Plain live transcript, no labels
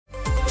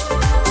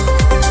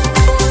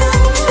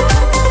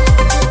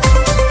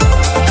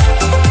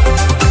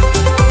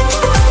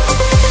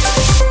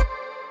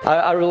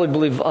I really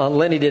believe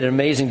Lenny did an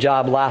amazing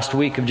job last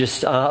week of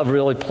just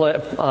really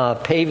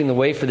paving the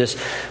way for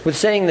this with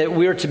saying that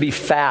we're to be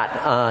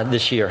fat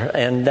this year,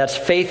 and that's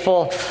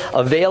faithful,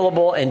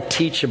 available, and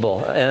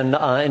teachable.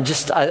 And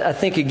just I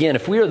think, again,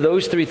 if we are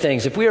those three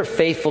things, if we are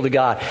faithful to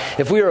God,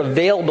 if we are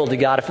available to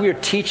God, if we are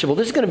teachable,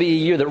 this is going to be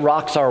a year that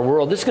rocks our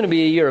world. This is going to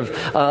be a year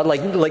of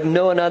like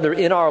no another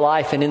in our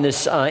life and in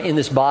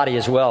this body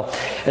as well.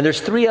 And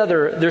there's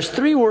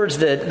three words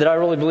that I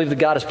really believe that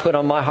God has put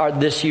on my heart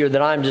this year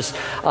that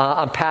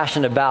I'm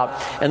passionate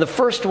about. And the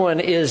first one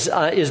is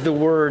the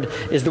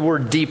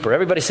word deeper.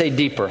 Everybody say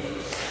deeper.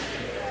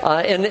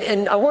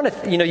 And I want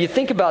to, you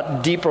think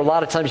about deeper. A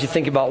lot of times you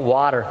think about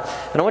water,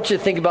 and I want you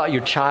to think about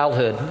your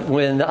childhood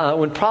when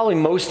probably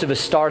most of us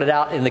started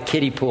out in the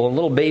kiddie pool, and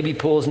little baby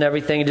pools and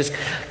everything, and just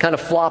kind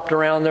of flopped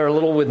around there a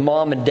little with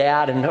mom and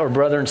dad and our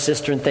brother and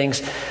sister and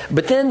things.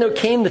 But then there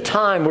came the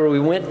time where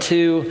we went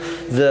to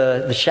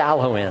the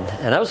shallow end,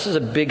 and this was a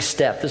big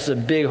step. This is a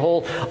big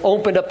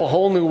opened up a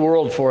whole new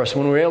world for us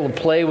when we were able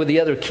to play with the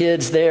other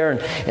kids there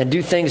and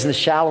do things in the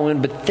shallow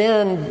end. But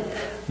then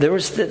there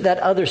was that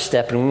other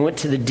step, and we went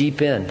to the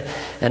deep end.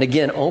 And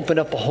again, opened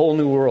up a whole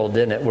new world,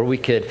 didn't it? Where we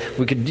could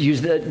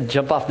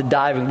jump off the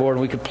diving board,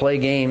 and we could play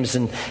games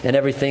and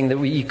everything that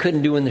you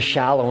couldn't do in the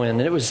shallow end.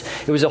 And it was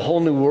a whole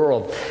new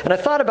world. And I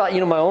thought about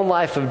my own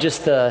life of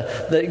just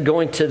the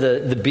going to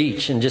the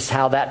beach and just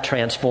how that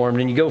transformed.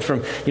 And you go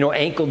from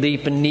ankle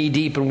deep and knee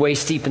deep and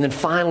waist deep, and then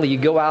finally you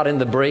go out in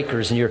the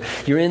breakers, and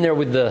you're in there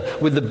with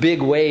the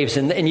big waves,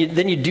 and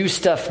then you do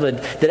stuff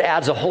that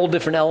adds a whole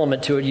different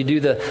element to it. You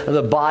do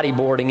the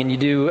bodyboarding, and you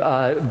do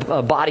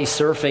body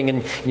surfing,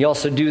 and you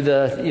also do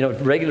the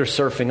regular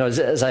surfing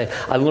as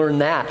I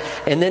learned that.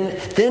 And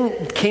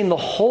then came the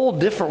whole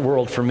different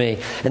world for me,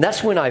 and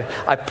that's when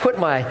I put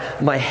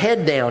my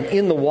head down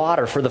in the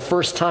water for the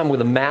first time with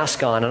a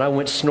mask on, and I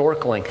went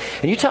snorkeling.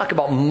 And you talk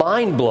about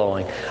mind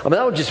blowing. I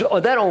mean,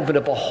 that opened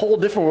up a whole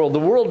different world. The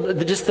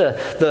world, just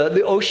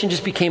the ocean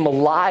just became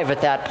alive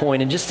at that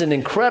point in just an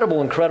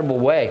incredible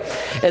way.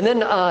 And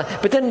then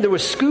but then there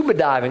was scuba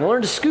diving. I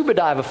learned to scuba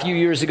dive a few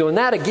years ago, and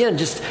that again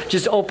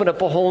just opened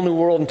up a whole new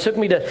world, and took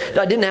me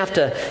to, I didn't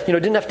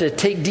have to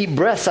take deep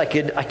breaths. I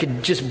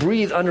could just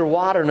breathe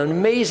underwater, an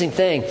amazing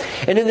thing.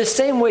 And in the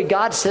same way,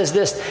 God says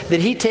this,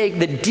 that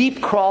the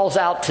deep crawls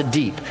out to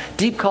deep.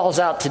 Deep calls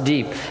out to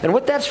deep. And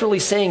what that's really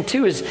saying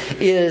too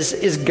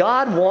is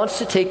God wants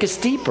to take us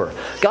deeper.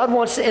 God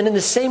wants to, and in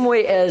the same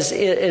way as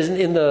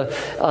in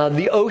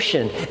the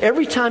ocean,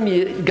 every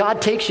time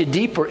God takes you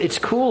deeper, it's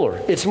cooler.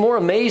 It's more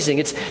amazing.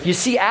 You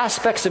see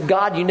aspects of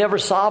God you never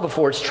saw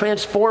before. It's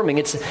transforming.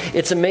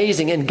 It's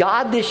amazing. And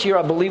God this year,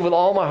 I believe with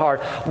all my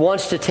heart,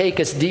 wants to take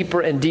us deeper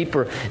and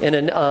deeper in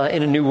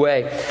a new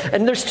way.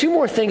 And there's two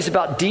more things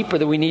about deeper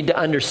that we need to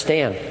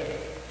understand.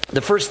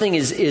 The first thing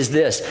is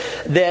this,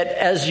 that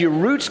as your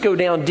roots go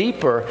down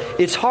deeper,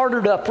 it's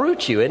harder to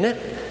uproot you, isn't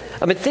it?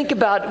 I mean, think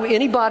about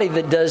anybody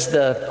that does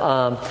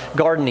the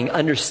gardening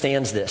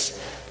understands this.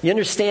 You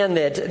understand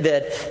that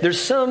there's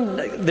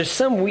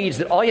some weeds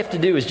that all you have to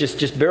do is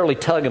just barely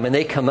tug them and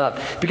they come up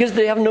because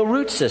they have no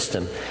root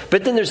system.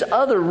 But then there's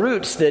other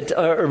roots that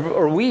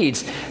or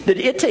weeds that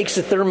it takes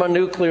a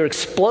thermonuclear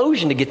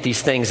explosion to get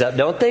these things up,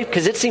 don't they?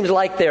 Because it seems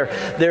like their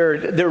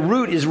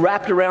root is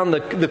wrapped around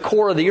the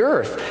core of the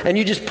earth, and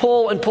you just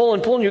pull and pull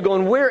and pull, and you're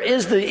going, where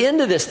is the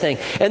end of this thing?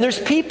 And there's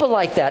people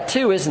like that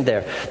too, isn't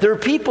there? There are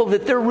people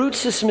that their root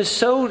system is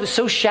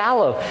so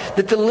shallow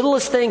that the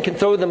littlest thing can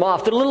throw them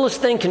off. The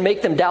littlest thing can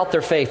make them doubt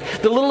their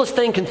faith. The littlest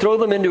thing can throw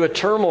them into a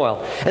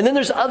turmoil. And then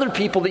there's other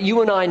people that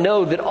you and I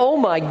know that, oh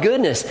my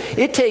goodness,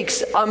 it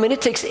takes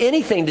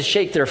anything to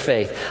shake their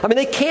faith. I mean,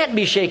 they can't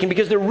be shaken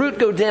because their root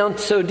go down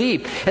so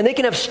deep. And they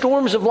can have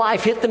storms of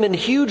life hit them in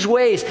huge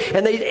ways.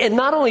 And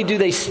not only do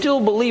they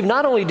still believe,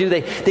 not only do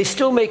they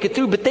still make it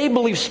through, but they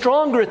believe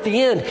stronger at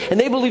the end. And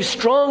they believe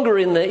stronger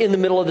in the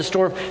middle of the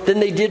storm than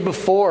they did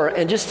before.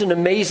 And just an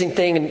amazing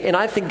thing. And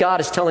I think God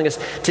is telling us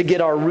to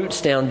get our roots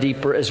down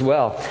deeper as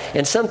well.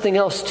 And something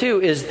else too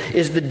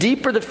is the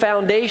deeper the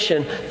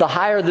foundation, the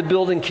higher the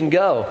building can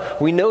go.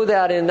 We know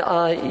that in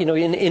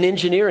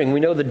engineering. We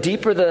know the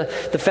deeper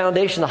the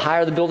foundation, the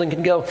higher the building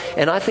can go.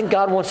 And I think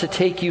God wants to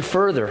take you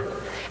further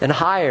and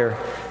higher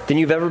than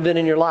you've ever been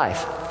in your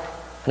life.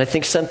 And I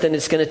think something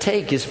it's going to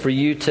take is for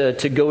you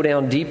to go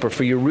down deeper,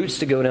 for your roots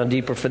to go down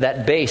deeper, for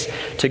that base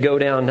to go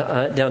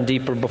down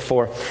deeper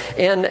before.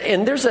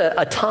 And there's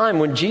a time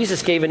when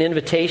Jesus gave an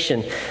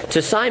invitation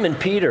to Simon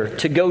Peter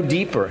to go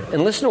deeper.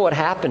 And listen to what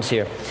happens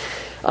here.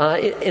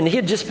 And he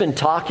had just been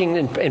talking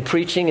and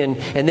preaching,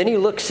 and then he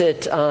looks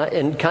at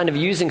and kind of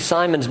using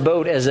Simon's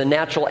boat as a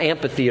natural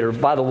amphitheater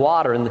by the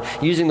water, and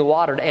using the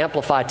water to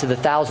amplify to the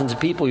thousands of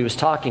people he was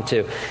talking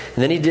to. And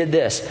then he did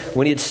this.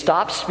 When he had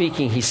stopped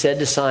speaking, he said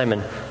to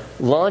Simon,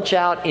 launch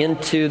out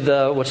into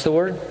the, what's the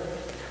word?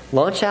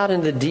 Launch out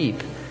into the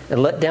deep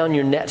and let down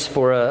your nets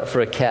for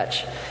a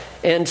catch.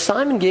 And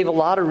Simon gave a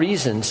lot of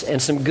reasons,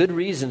 and some good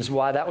reasons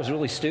why that was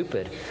really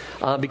stupid.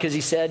 because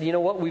he said, you know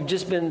what, we've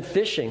just been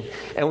fishing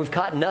and we've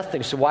caught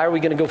nothing, so why are we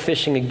going to go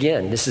fishing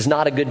again? This is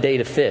not a good day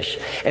to fish.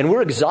 And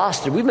we're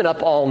exhausted. We've been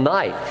up all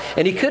night.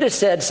 And he could have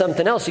said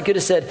something else. He could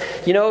have said,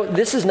 you know,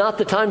 this is not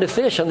the time to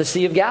fish on the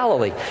Sea of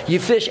Galilee. You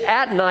fish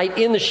at night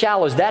in the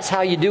shallows. That's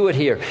how you do it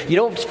here. You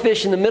don't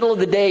fish in the middle of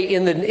the day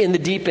in the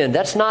deep end.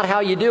 That's not how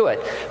you do it.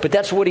 But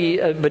that's what he.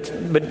 But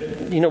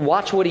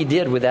watch what he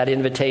did with that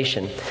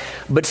invitation.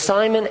 But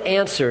Simon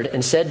answered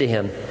and said to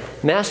him,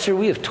 Master,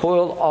 we have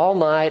toiled all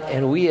night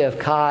and we have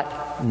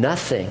caught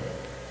nothing.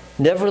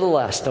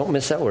 Nevertheless, don't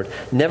miss that word.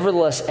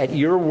 Nevertheless, at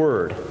your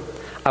word,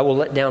 I will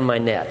let down my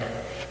net.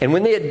 And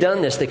when they had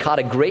done this, they caught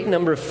a great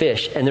number of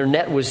fish, and their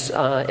net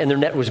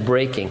was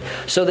breaking.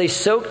 So they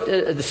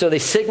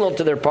signaled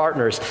to their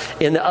partners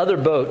in the other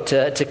boat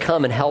to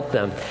come and help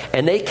them.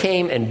 And they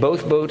came and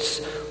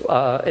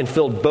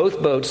filled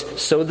both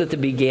boats so that they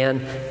began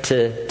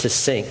to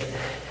sink.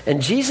 And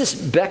Jesus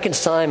beckoned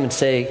Simon and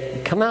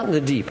say, come out in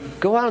the deep.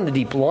 Go out in the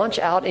deep. Launch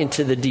out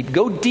into the deep.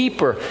 Go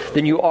deeper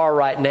than you are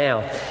right now.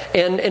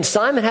 And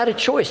Simon had a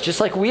choice, just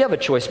like we have a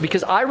choice,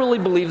 because I really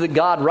believe that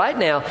God right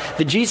now,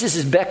 that Jesus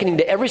is beckoning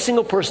to every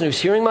single person who's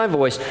hearing my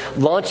voice,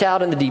 launch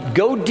out in the deep.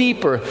 Go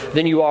deeper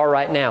than you are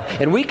right now.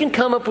 And we can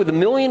come up with a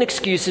million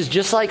excuses,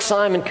 just like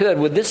Simon could.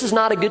 Well, this is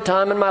not a good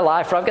time in my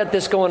life, or I've got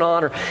this going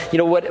on, or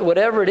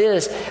whatever it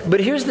is. But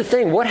here's the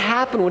thing. What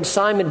happened when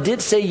Simon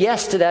did say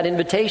yes to that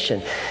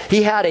invitation?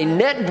 He had a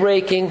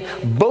net-breaking,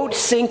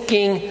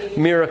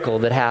 boat-sinking miracle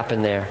that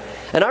happened there.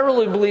 And I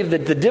really believe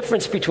that the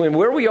difference between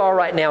where we are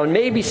right now and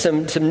maybe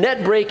some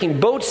net-breaking,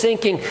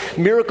 boat-sinking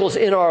miracles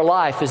in our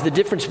life is the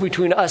difference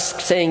between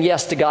us saying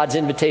yes to God's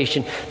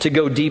invitation to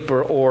go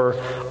deeper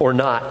or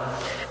not.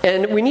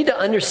 And we need to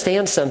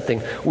understand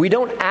something. We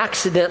don't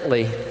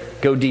accidentally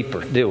go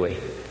deeper, do we?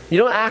 You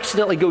don't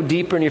accidentally go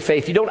deeper in your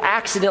faith. You don't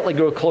accidentally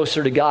grow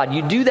closer to God.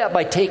 You do that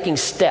by taking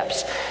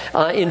steps.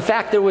 In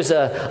fact, there was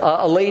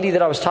a lady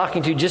that I was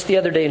talking to just the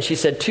other day, and she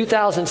said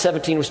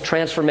 2017 was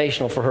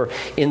transformational for her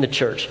in the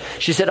church.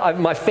 She said,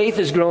 my faith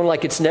has grown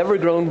like it's never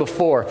grown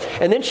before.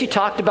 And then she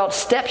talked about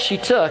steps she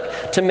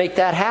took to make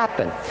that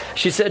happen.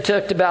 She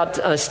talked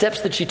about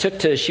steps that she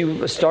took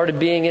she started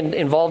being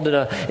involved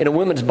in a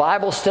women's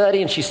Bible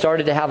study, and she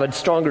started to have a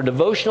stronger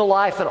devotional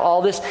life and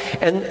all this.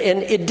 And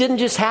it didn't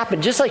just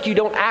happen. Just like you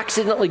don't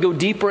accidentally go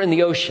deeper in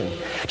the ocean.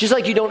 Just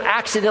like you don't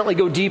accidentally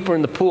go deeper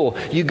in the pool.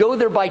 You go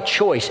there by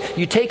choice.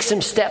 You take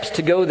some steps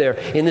to go there.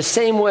 In the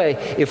same way,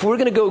 if we're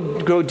going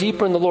to go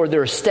deeper in the Lord,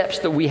 there are steps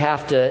that we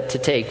have to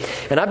take.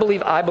 And I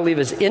believe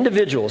as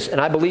individuals, and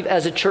I believe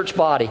as a church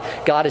body,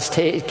 God is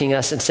taking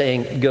us and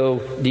saying, go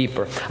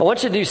deeper. I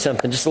want you to do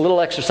something, just a little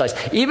exercise.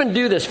 Even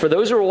do this for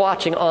those who are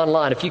watching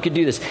online. If you could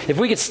do this. If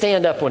we could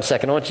stand up one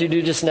second, I want you to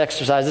do just an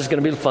exercise. This is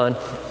going to be fun.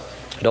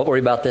 Don't worry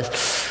about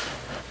this.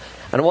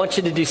 And I want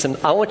you to do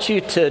something. I want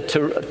you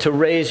to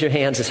raise your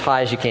hands as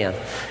high as you can.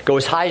 Go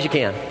as high as you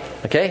can.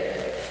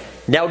 Okay?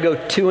 Now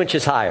go 2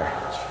 inches higher.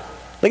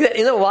 Look at that.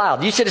 Isn't that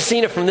wild? You should have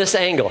seen it from this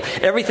angle.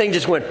 Everything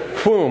just went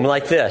boom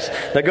like this.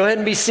 Now go ahead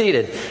and be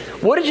seated.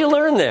 What did you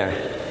learn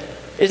there?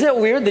 Isn't it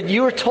weird that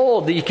you were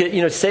told that you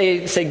could,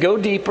 say go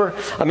deeper?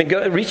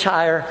 Go reach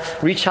higher,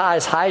 reach high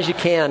as you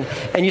can,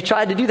 and you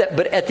tried to do that.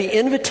 But at the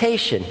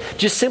invitation,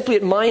 just simply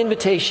at my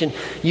invitation,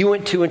 you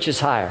went 2 inches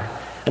higher.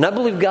 And I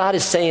believe God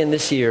is saying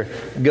this year,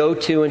 go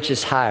 2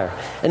 inches higher.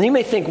 And you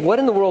may think, what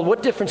in the world,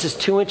 what difference does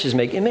 2 inches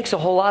make? It makes a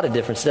whole lot of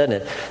difference, doesn't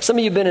it? Some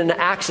of you have been in an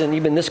accident,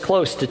 you've been this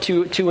close to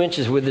 2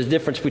 inches with the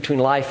difference between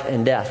life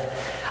and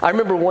death. I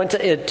remember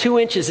 2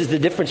 inches is the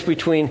difference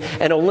between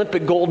an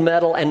Olympic gold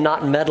medal and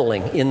not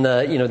medaling in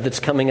that's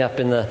coming up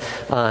in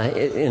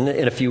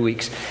a few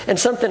weeks. And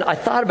something I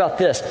thought about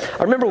this.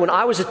 I remember when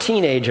I was a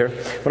teenager,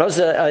 when I was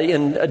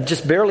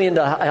just barely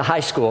into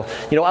high school.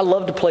 I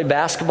loved to play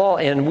basketball,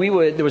 and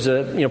there was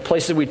a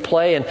places we'd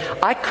play, and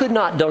I could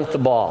not dunk the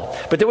ball,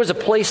 but there was a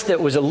place that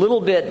was a little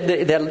bit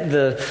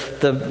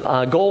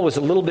the goal was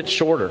a little bit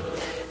shorter.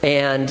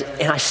 And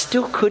I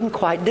still couldn't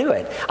quite do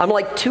it. I'm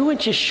like 2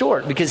 inches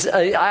short because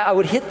I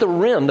would hit the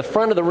rim, the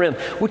front of the rim,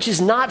 which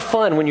is not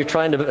fun when you're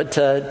trying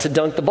to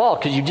dunk the ball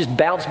because you just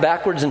bounce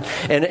backwards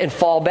and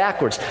fall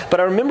backwards. But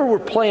I remember we're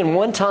playing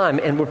one time,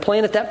 and we're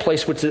playing at that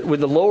place with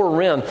the lower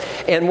rim,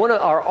 and one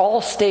of our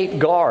all-state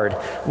guard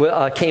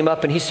came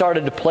up, and he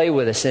started to play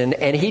with us,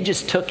 and he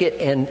just took it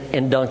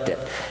and dunked it.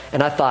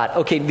 And I thought,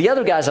 okay, the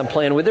other guys I'm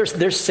playing with,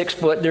 they're 6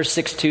 foot, they're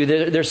 6'2",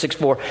 they're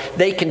 6'4",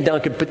 they can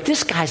dunk it, but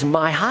this guy's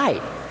my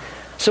height.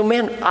 So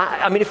man,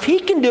 if he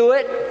can do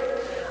it,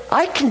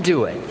 I can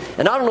do it.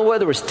 And I don't know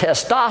whether it was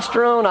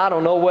testosterone, I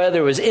don't know whether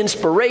it was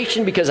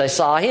inspiration because I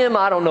saw him,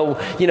 I don't know,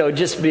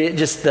 just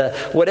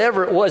the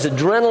whatever it was,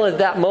 adrenaline at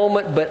that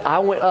moment, but I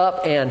went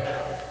up and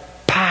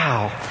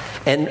pow.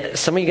 And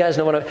some of you guys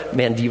know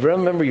do you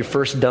remember your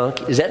first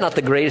dunk? Is that not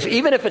the greatest?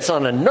 Even if it's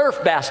on a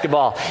Nerf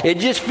basketball, it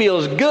just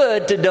feels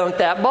good to dunk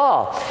that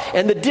ball.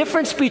 And the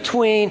difference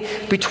between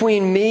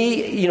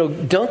me,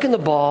 dunking the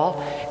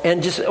ball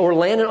or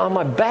landing on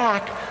my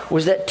back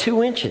was that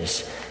 2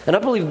 inches. And I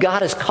believe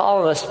God is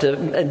calling us to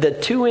the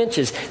 2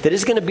 inches that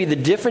is going to be the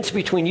difference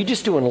between you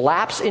just doing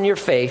laps in your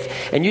faith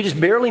and you just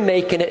barely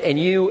making it and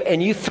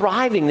you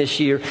thriving this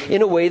year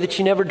in a way that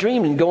you never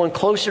dreamed and going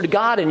closer to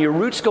God and your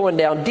roots going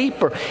down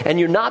deeper and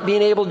you're not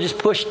being able to just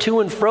push to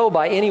and fro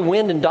by any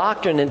wind and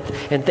doctrine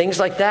and things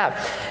like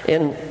that.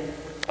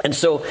 And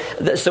so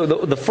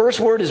the first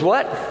word is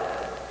what?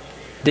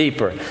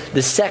 Deeper.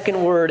 The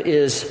second word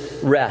is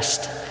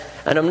rest.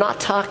 And I'm not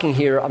talking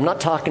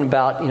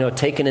about,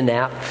 taking a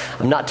nap.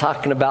 I'm not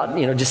talking about,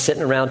 just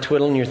sitting around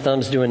twiddling your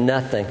thumbs doing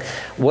nothing.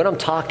 What I'm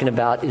talking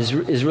about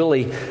is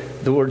really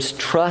the words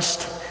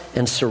trust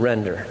and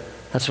surrender.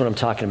 That's what I'm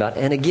talking about.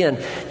 And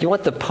again, you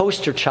want the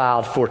poster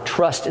child for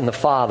trust in the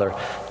Father.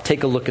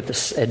 Take a look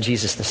at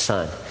Jesus the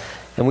Son.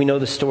 And we know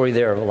the story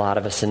there of a lot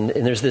of us. And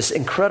there's this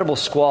incredible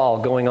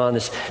squall going on,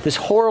 this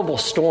horrible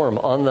storm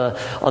on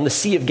the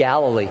Sea of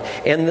Galilee.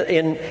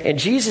 And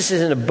Jesus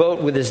is in a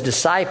boat with his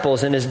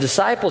disciples, and his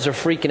disciples are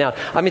freaking out.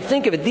 I mean,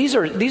 think of it. These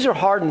are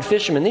hardened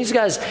fishermen. These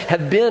guys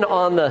have been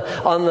on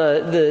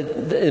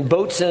the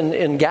boats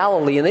in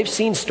Galilee, and they've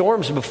seen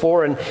storms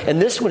before, and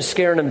this one's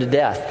scaring them to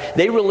death.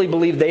 They really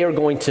believe they are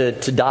going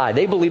to die.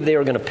 They believe they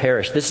are going to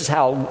perish. This is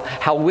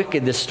how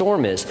wicked this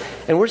storm is.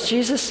 And where's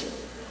Jesus?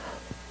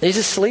 He's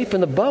asleep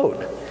in the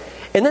boat.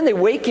 And then they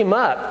wake him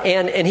up,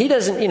 and he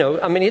doesn't,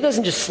 he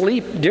doesn't just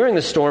sleep during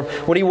the storm.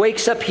 When he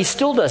wakes up, he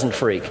still doesn't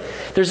freak.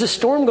 There's a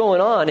storm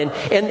going on,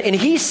 and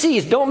he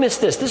sees, don't miss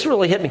this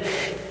really hit me.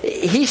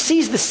 He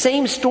sees the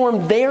same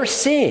storm they're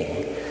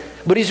seeing,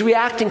 but he's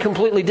reacting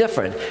completely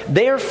different.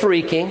 They're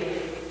freaking,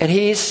 and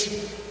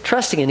he's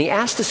trusting. And he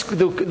asked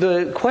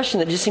the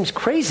question that just seems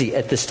crazy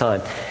at this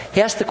time.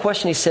 He asked the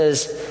question, he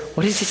says,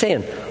 what is he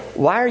saying?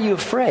 Why are you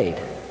afraid?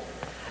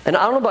 And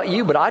I don't know about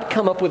you, but I'd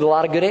come up with a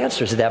lot of good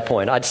answers at that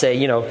point. I'd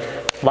say,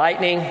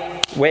 lightning,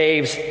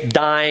 waves,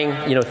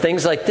 dying,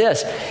 things like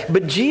this.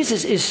 But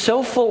Jesus is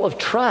so full of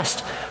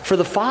trust for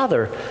the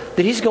Father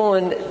that he's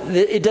going,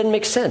 it doesn't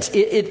make sense.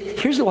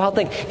 Here's the wild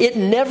thing. It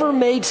never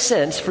made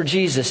sense for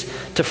Jesus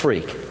to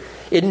freak.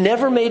 It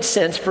never made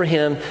sense for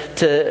him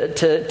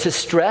to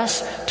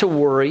stress, to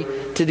worry,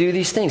 to do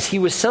these things. He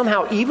was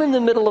somehow, even in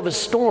the middle of a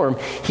storm,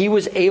 he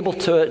was able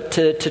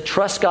to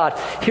trust God.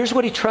 Here's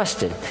what he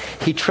trusted.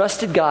 He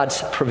trusted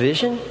God's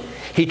provision.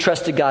 He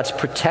trusted God's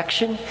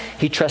protection.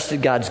 He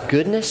trusted God's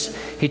goodness.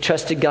 He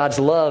trusted God's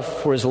love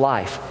for his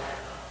life.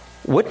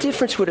 What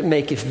difference would it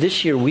make if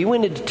this year we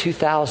went into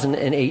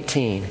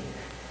 2018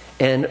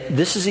 and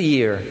this is a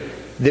year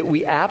that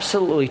we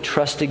absolutely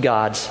trusted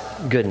God's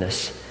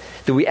goodness?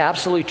 That we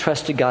absolutely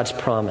trusted God's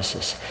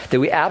promises, that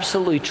we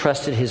absolutely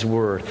trusted his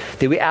word,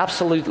 that we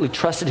absolutely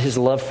trusted his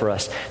love for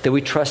us, that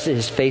we trusted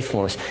his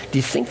faithfulness. Do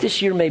you think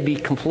this year may be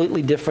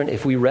completely different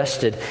if we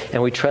rested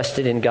and we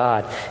trusted in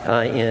God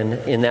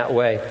in that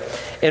way?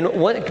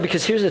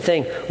 Because here's the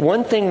thing,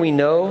 one thing we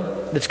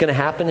know that's going to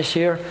happen this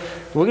year,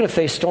 we're going to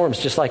face storms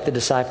just like the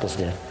disciples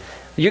did.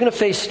 You're going to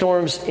face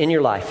storms in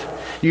your life.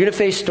 You're going to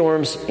face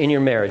storms in your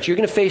marriage. You're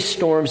going to face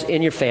storms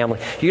in your family.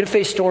 You're going to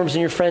face storms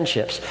in your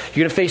friendships.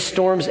 You're going to face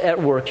storms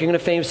at work. You're going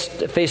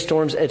to face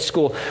storms at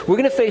school. We're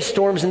going to face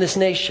storms in this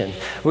nation.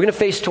 We're going to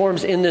face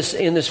storms in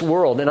this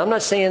world. And I'm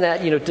not saying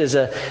that as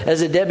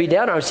a Debbie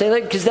Downer. I'm saying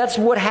that because that's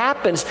what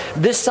happens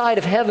this side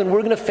of heaven.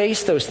 We're going to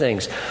face those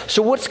things.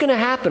 So what's going to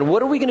happen?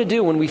 What are we going to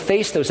do when we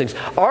face those things?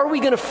 Are we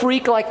going to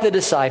freak like the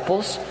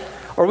disciples?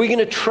 Or are we going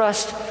to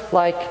trust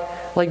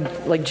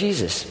like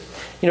Jesus?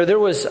 There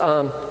was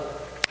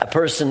a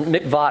person,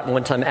 Mick Vaught,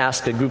 one time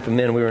asked a group of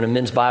men, we were in a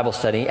men's Bible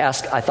study, he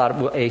asked, I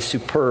thought, a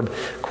superb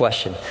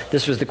question.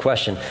 This was the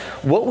question.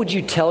 What would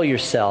you tell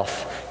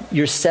yourself,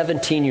 your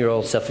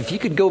 17-year-old self? If you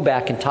could go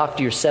back and talk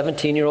to your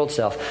 17-year-old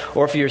self,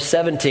 or if you're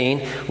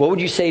 17, what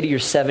would you say to your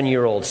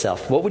 7-year-old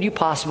self? What would you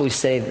possibly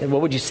say?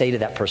 What would you say to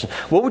that person?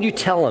 What would you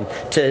tell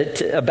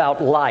them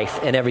about life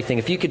and everything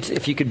if you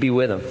could be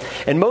with them?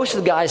 And most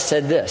of the guys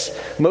said this.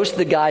 Most of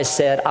the guys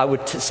said, I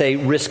would say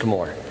risk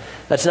more.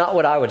 That's not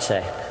what I would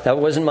say. That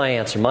wasn't my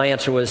answer. My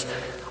answer was,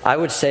 I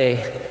would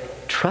say,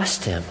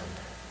 trust him.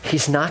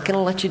 He's not going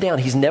to let you down.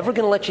 He's never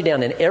going to let you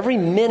down. And every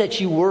minute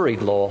you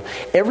worried, Lowell,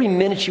 every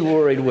minute you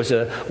worried was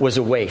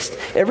a waste.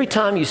 Every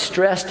time you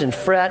stressed and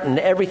fret and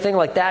everything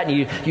like that,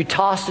 and you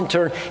tossed and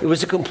turned, it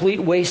was a complete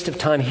waste of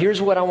time.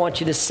 Here's what I want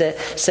you to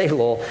say,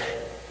 Lowell.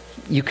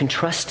 You can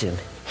trust him.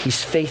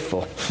 He's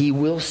faithful. He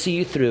will see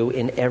you through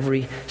in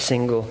every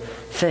single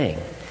thing.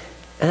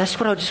 And that's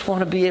what I just want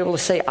to be able to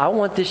say. I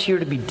want this year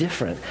to be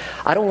different.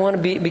 I don't want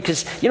to be,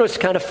 because, it's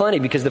kind of funny,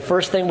 because the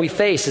first thing we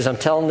face as I'm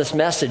telling this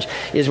message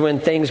is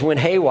when things went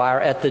haywire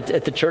at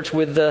the church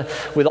with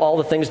all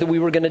the things that we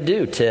were going to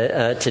do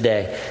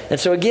today. And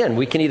so again,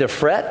 we can either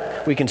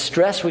fret, we can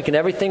stress, we can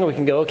everything, or we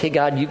can go, okay,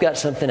 God, you got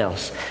something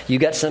else. You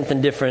got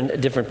something different, a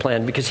different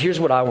plan. Because here's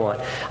what I want.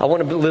 I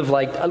want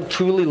to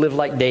truly live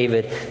like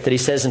David, that he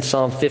says in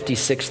Psalm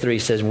 56:3, he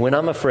says, when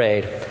I'm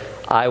afraid,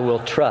 I will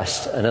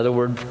trust. Another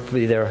word would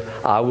be there.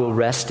 I will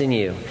rest in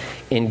you.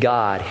 In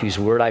God, whose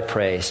word I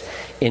praise.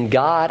 In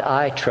God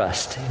I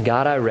trust. In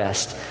God I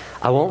rest.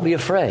 I won't be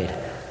afraid.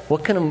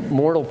 What can a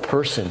mortal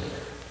person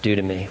do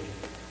to me.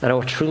 And I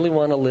truly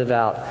want to live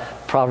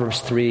out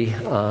Proverbs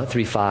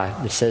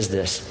 3:5 that says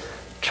this: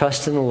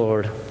 trust in the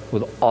Lord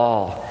with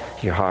all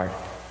your heart,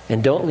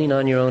 and don't lean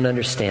on your own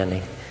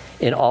understanding.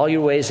 In all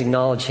your ways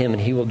acknowledge Him,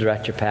 and He will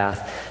direct your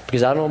path.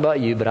 Because I don't know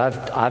about you, but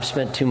I've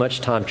spent too much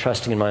time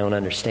trusting in my own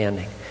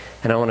understanding.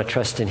 And I want to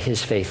trust in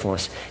His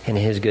faithfulness and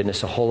His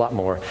goodness a whole lot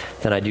more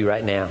than I do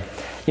right now.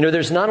 You know,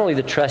 there's not only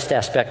the trust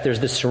aspect, there's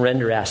the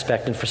surrender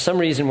aspect. And for some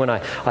reason, when I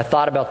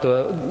thought about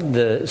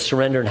the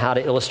surrender and how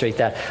to illustrate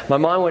that, my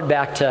mind went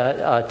back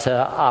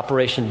to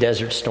Operation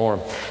Desert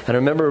Storm. And I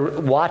remember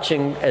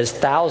watching as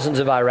thousands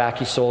of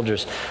Iraqi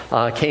soldiers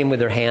came with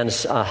their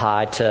hands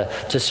high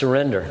to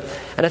surrender.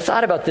 And I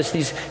thought about this.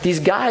 These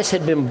guys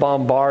had been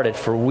bombarded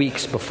for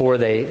weeks before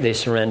they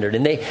surrendered.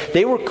 And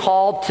they were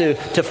called to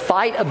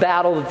fight a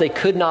battle that they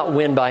could not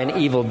win by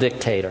an evil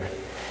dictator.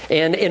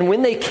 And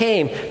when they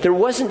came, there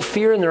wasn't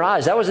fear in their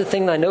eyes. That was the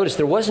thing that I noticed.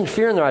 There wasn't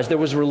fear in their eyes. There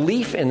was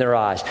relief in their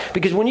eyes.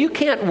 Because when you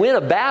can't win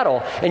a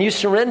battle and you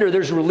surrender,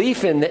 there's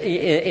relief in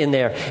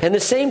there. And the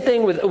same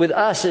thing with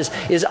us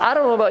is I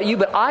don't know about you,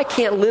 but I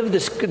can't live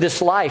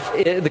this life,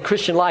 the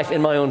Christian life,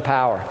 in my own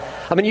power.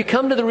 I mean, you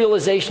come to the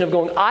realization of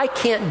going, I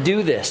can't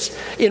do this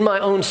in my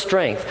own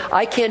strength.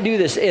 I can't do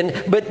this.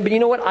 But you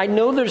know what? I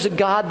know there's a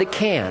God that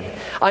can.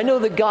 I know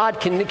that God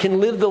can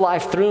live the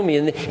life through me.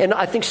 And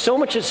I think so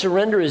much of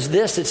surrender is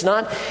this. It's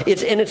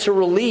a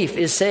relief,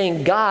 is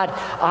saying, God,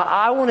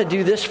 I want to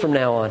do this from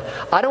now on.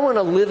 I don't want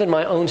to live in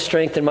my own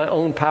strength and my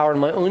own power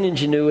and my own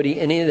ingenuity,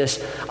 any of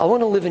this. I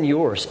want to live in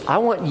yours. I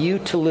want you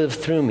to live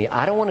through me.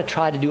 I don't want to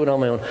try to do it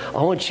on my own.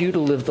 I want you to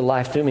live the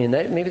life through me.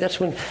 And maybe that's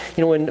when,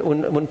 you know,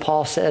 when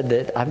Paul said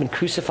that I've been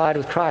crucified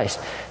with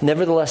Christ.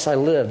 Nevertheless I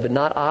live, but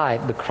not I,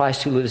 but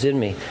Christ who lives in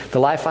me. The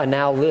life I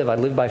now live, I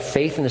live by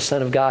faith in the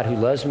Son of God who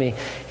loves me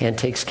and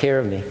takes care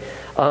of me.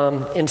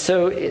 And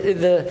so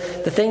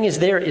the thing is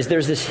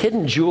there's this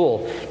hidden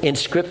jewel in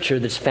Scripture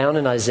that's found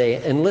in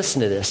Isaiah. And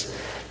listen to this,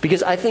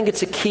 because I think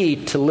it's a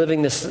key to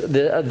living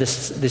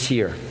this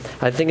year.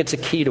 I think it's a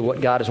key to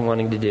what God is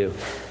wanting to do.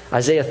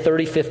 Isaiah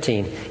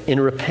 30:15, in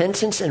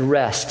repentance and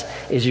rest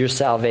is your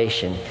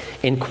salvation.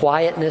 In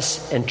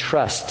quietness and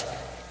trust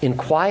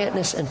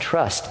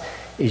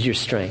is your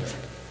strength.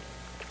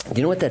 Do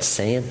you know what that's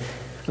saying?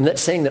 And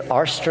that's saying that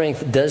our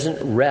strength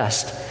doesn't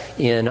rest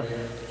in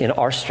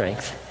our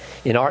strength,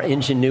 in our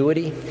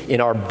ingenuity,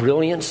 in our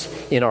brilliance,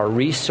 in our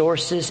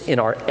resources, in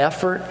our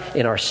effort,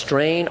 in our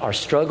strain, our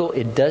struggle.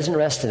 It doesn't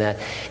rest in that.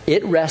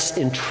 It rests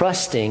in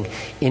trusting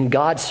in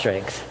God's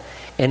strength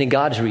and in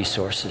God's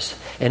resources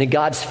and in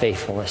God's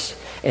faithfulness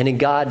and in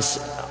God's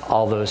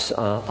all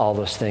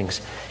those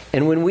things.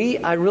 And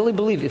I really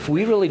believe if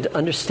we really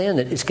understand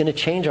that, it's going to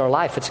change our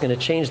life. It's going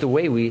to change the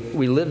way we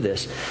live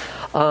this.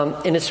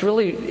 And it's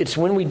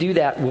when we do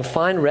that, we'll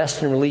find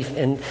rest and relief.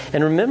 And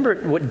remember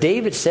what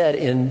David said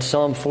in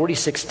Psalm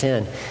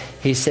 46:10.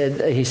 He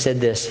said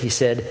this. He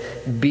said,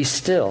 "Be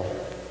still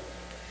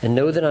and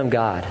know that I'm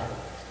God."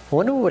 I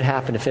wonder what would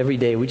happen if every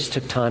day we just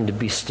took time to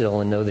be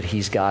still and know that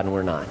He's God and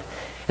we're not.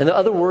 And the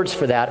other words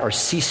for that are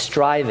cease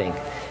striving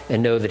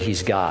and know that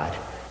He's God.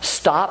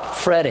 Stop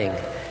fretting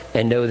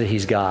and know that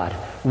He's God.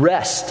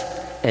 Rest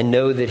and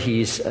know that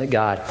He's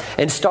God.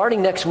 And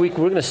starting next week,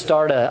 we're going to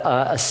start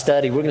a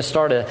study. We're going to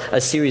start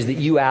a series that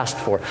you asked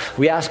for.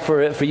 We asked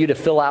for you to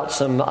fill out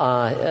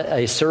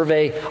a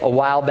survey a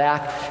while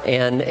back,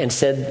 and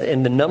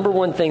the number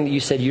one thing that you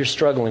said you're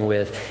struggling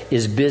with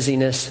is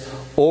busyness,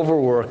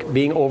 overwork,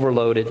 being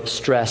overloaded,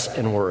 stress,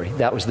 and worry.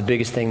 That was the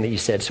biggest thing that you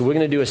said. So we're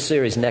going to do a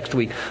series next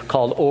week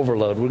called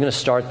Overload. We're going to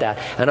start that.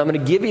 And I'm going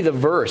to give you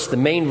the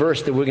main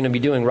verse that we're going to be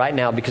doing right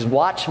now, because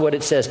watch what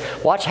it says.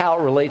 Watch how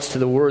it relates to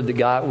the word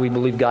that we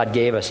believe God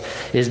gave us,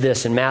 is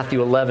this in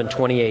Matthew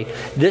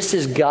 11:28. This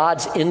is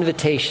God's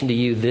invitation to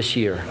you this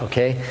year,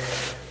 okay?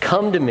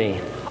 Come to me,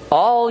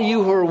 all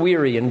you who are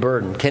weary and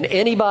burdened. Can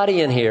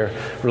anybody in here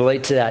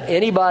relate to that?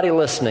 Anybody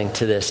listening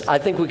to this? I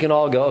think we can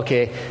all go,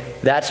 okay,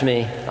 that's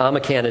me. I'm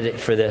a candidate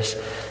for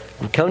this.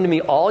 Come to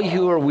me, all you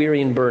who are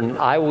weary and burdened.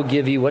 I will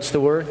give you, what's the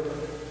word?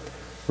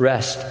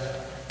 Rest.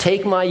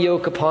 Take my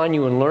yoke upon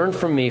you and learn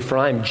from me, for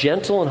I am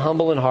gentle and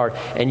humble in heart,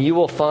 and you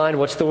will find,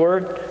 what's the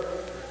word?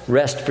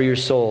 Rest for your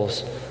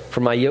souls. For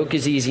my yoke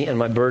is easy and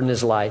my burden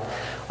is light.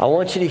 I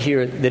want you to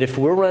hear that if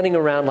we're running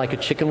around like a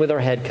chicken with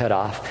our head cut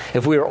off,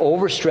 if we are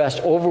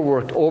overstressed,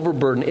 overworked,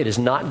 overburdened, it is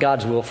not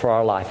God's will for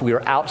our life. We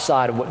are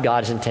outside of what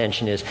God's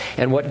intention is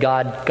and what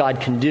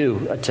God can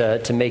do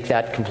to make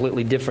that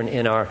completely different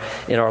in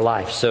our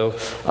life. So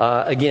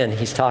again,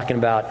 he's talking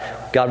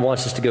about God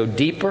wants us to go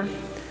deeper.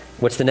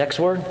 What's the next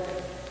word?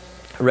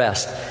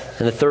 Rest.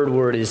 And the third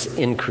word is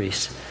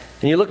increase.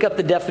 And you look up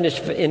the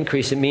definition of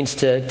increase, it means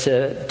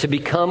to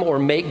become or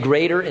make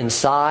greater in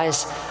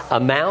size,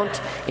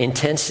 amount,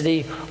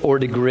 intensity, or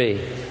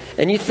degree.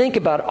 And you think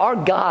about it, our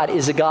God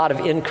is a God of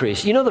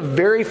increase. You know the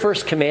very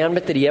first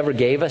commandment that he ever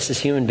gave us as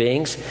human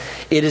beings?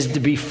 It is to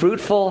be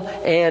fruitful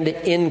and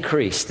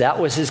increase. That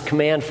was his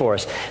command for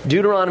us.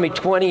 Deuteronomy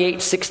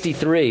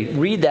 28:63.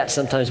 Read that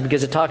sometimes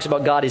because it talks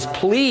about God is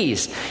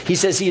pleased. He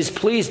says he is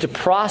pleased to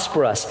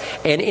prosper us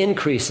and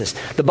increase us.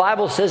 The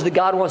Bible says that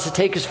God wants to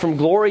take us from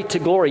glory to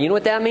glory. You know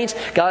what that means?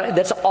 God,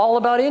 that's all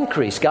about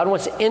increase. God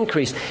wants to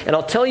increase. And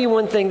I'll tell you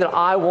one thing that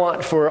I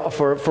want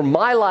for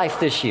my life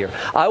this year.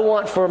 I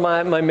want for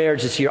my marriage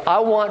this year.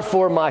 I want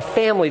for my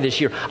family this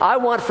year. I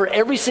want for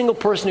every single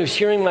person who's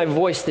hearing my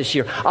voice this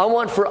year. I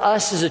want for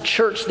us as a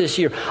church this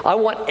year. I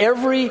want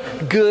every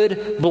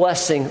good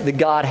blessing that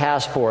God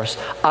has for us.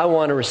 I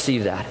want to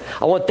receive that.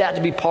 I want that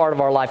to be part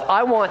of our life.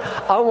 I want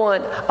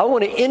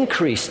to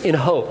increase in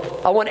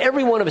hope. I want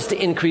every one of us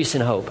to increase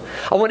in hope.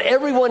 I want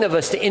every one of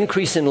us to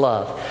increase in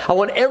love. I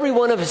want every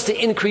one of us to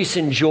increase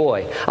in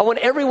joy. I want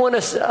every one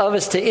of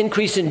us to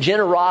increase in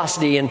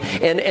generosity and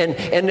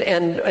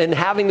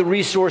having the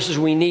resources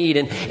we need.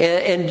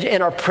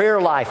 And our prayer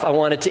life, I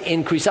want it to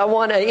increase. I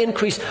want to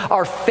increase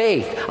our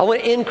faith. I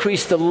want to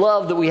increase the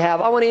love that we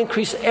have. I want to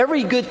increase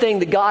every good thing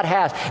that God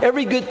has.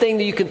 Every good thing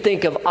that you can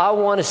think of, I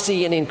want to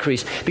see an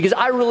increase. Because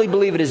I really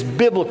believe it is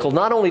biblical,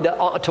 not only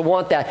to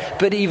want that,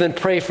 but even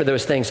pray for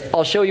those things.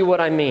 I'll show you what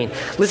I mean.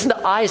 Listen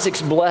to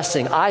Isaac's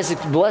blessing.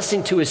 Isaac's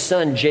blessing to his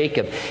son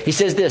Jacob. He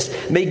says this,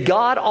 "May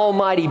God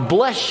Almighty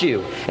bless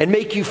you and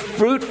make you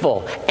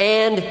fruitful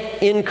and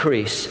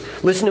increase."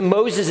 Listen to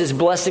Moses'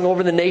 blessing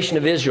over the nation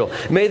of Israel.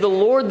 "May the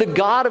Lord, the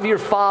God of your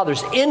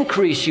fathers,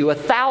 increase you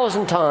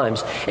 1,000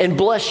 times and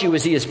bless you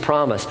as he has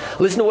promised."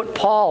 Listen to what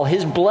Paul,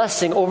 his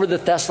blessing over the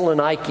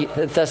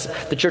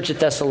church at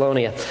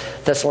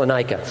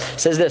Thessalonica,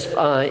 says this,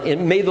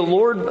 "May the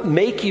Lord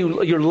make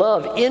your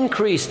love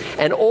increase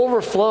and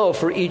overflow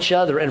for each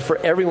other and for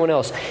everyone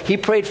else." He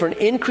prayed for an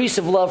increase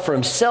of love for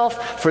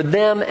himself, for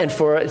them, and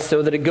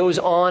so that it goes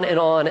on and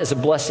on as a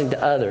blessing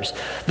to others.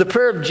 The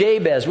prayer of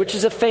Jabez, which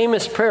is a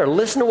famous prayer,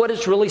 listen to what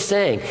it's really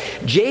saying.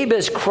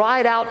 Jabez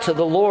cried out to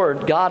the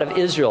Lord God of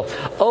Israel,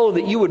 "Oh,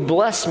 that you would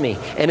bless me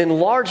and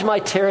enlarge my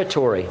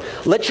territory.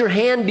 Let your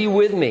hand be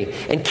with me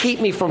and keep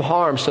me from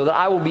harm so that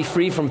I will be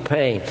free from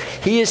pain."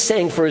 He is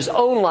saying for his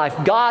own life,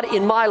 God,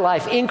 in my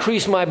life,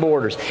 increase my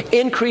borders,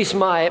 increase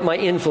my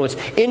influence,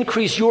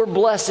 increase your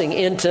blessing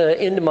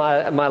into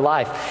my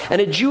life.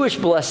 And a Jewish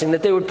blessing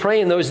that they would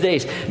pray in those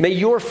days, "May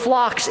your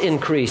flocks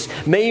increase,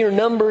 may your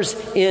numbers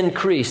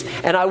increase."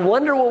 And I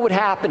wonder what would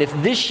happen if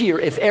this year,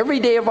 if every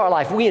day of our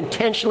life we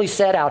intentionally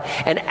set out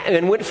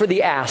and went for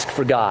the ask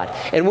for God,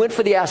 and went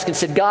for the ask and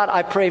said, "God,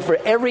 I pray for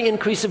every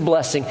increase of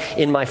blessing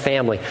in my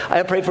family.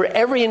 I pray for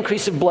every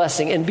increase of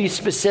blessing," and be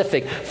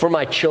specific, for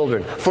my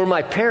children, for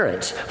my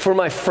parents, for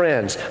my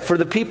friends, for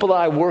the people that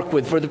I work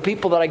with, for the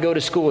people that I go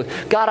to school with.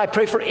 God, I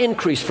pray for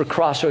increase for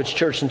Crossroads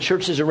Church and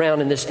churches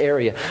around in this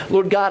area.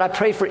 Lord God, I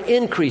pray for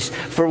increase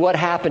for what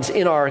happens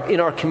in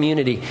our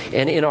community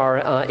and in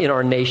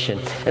our nation.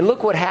 And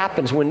look what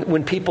happens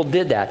when people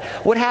did that.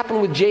 What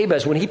happened with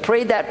Jabez when he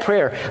prayed that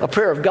prayer, a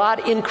prayer of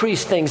God,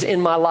 increase things in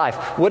my life?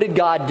 What did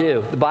God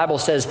do? The Bible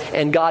says,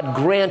 and God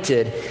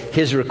granted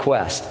his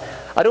request.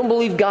 I don't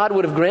believe God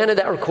would have granted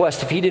that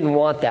request if he didn't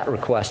want that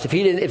request. If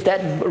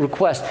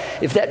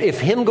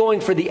him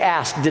going for the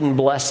ask didn't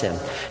bless him.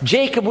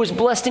 Jacob was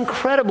blessed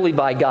incredibly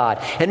by God.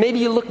 And maybe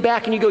you look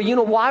back and you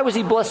go, why was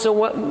he blessed so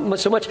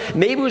much?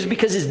 Maybe it was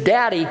because his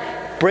daddy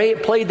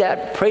prayed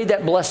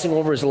that blessing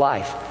over his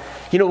life.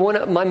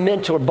 My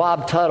mentor,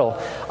 Bob Tuttle,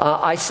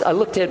 I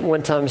looked at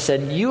one time and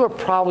said, "You are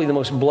probably the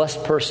most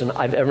blessed person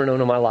I've ever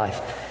known in my life."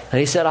 And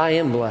he said, "I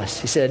am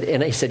blessed." He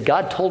said,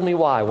 "God told me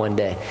why one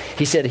day."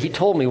 He said, "He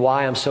told me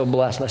why I'm so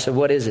blessed." And I said,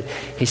 "What is it?"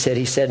 He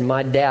said,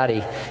 "My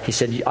daddy," he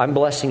said, "I'm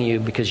blessing you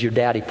because your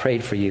daddy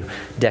prayed for you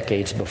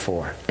decades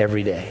before,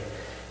 every day."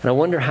 And I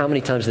wonder how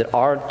many times that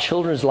our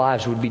children's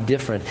lives would be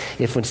different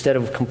if instead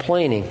of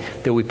complaining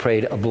that we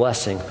prayed a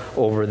blessing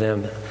over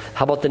them.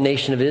 How about the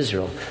nation of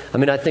Israel?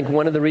 I think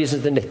one of the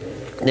reasons the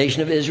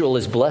nation of Israel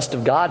is blessed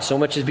of God so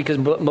much is because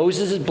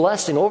Moses is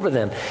blessing over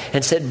them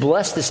and said,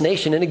 "Bless this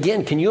nation." And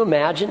again, can you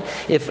imagine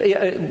if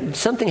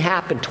something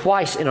happened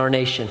twice in our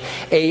nation?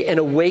 An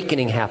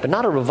awakening happened,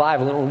 not a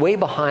revival, it went way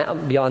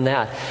beyond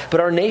that. But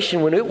our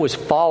nation, when it was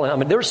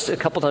fallen, there was a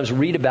couple times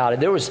read about it.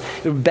 There were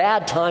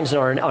bad times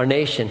in our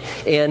nation,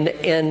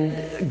 and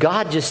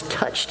God just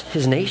touched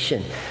his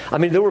nation.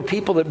 There were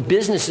people that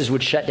businesses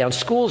would shut down,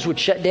 schools would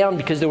shut down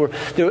because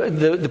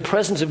the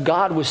presence of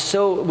God was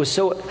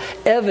so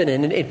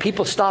evident. And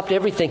people stopped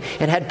everything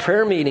and had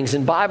prayer meetings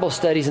and Bible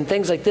studies and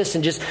things like this,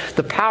 and just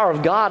the power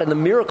of God and the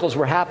miracles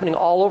were happening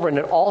all over. And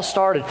it all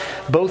started,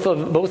 both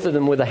of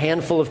them, with a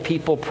handful of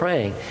people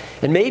praying.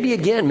 And maybe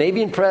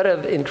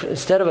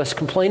instead of us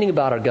complaining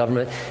about our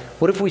government,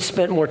 what if we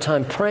spent more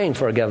time praying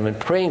for our government,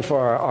 praying for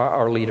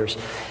our leaders?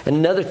 And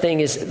another thing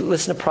is,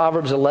 listen to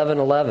Proverbs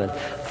 11:11.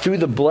 "Through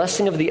the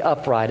blessing of the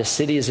upright, a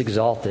city is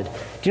exalted." Do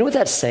you know what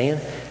that's saying?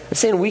 It's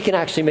saying we can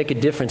actually make a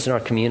difference in our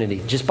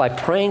community just by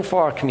praying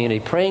for our community,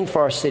 praying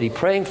for our city,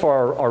 praying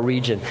for our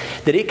region,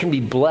 that it can be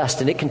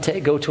blessed and it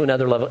can go to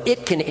another level.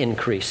 It can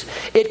increase.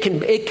 It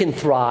can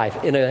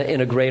thrive in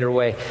a greater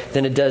way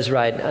than it does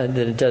right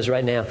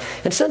now.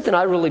 And something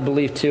I really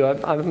believe too,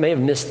 I may have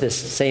missed this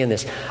saying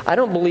this. I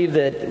don't believe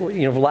that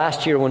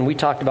last year when we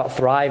talked about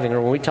thriving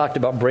or when we talked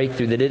about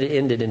breakthrough, that it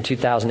ended in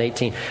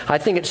 2018. I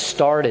think it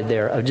started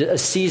there, a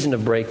season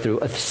of breakthrough,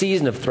 a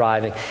season of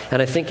thriving.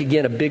 And I think,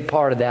 again, a big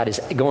part of that is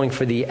going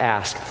for the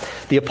ask.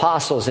 The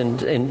apostles in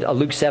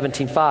Luke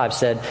 17:5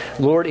 said,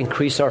 Lord,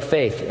 increase our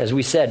faith. As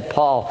we said,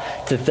 Paul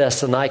to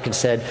Thessalonians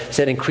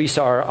said increase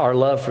our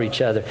love for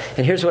each other.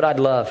 And here's what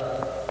I'd love.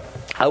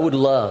 I would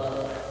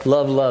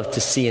love to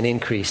see an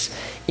increase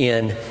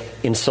in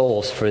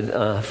souls for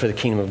the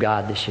kingdom of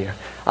God this year.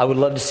 I would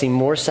love to see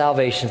more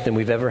salvations than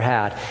we've ever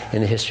had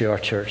in the history of our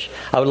church.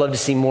 I would love to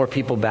see more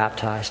people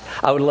baptized.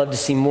 I would love to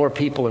see more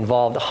people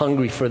involved,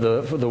 hungry for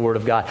the Word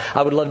of God.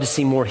 I would love to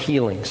see more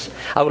healings.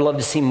 I would love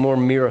to see more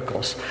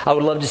miracles. I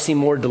would love to see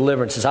more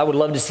deliverances. I would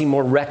love to see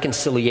more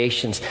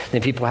reconciliations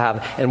than people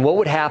have. And what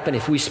would happen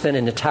if we spent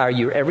an entire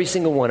year, every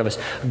single one of us,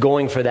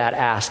 going for that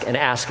ask and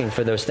asking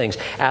for those things,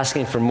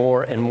 asking for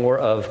more and more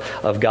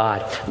of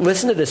God.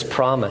 Listen to this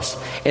promise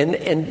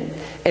and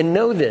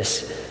know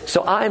this.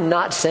 So I'm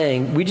not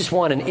saying we just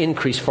want an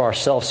increase for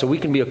ourselves so we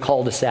can be a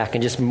cul-de-sac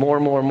and just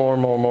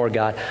more,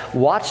 God.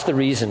 Watch the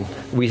reason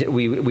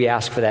we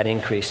ask for that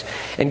increase.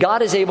 And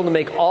God is able to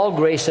make all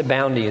grace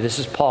abound to you. This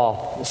is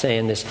Paul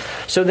saying this.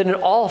 So that in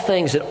all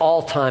things, at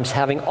all times,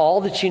 having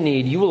all that you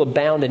need, you will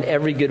abound in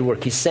every good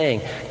work. He's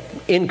saying,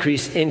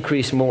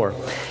 increase more.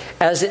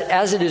 As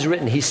it is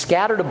written, He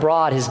scattered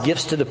abroad His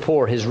gifts to the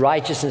poor. His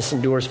righteousness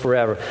endures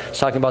forever. It's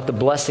talking about the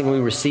blessing we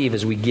receive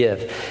as we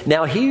give.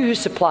 Now He who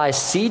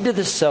supplies seed to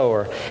the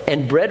sower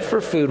and bread for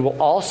food will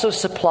also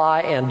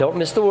supply, and don't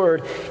miss the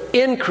word,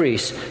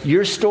 increase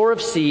your store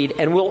of seed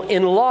and will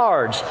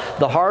enlarge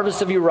the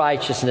harvest of your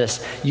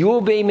righteousness. You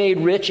will be made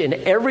rich in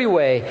every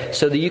way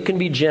so that you can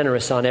be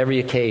generous on every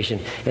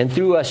occasion. And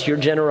through us, your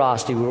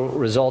generosity will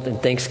result in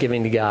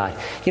thanksgiving to God.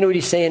 You know what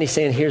He's saying? He's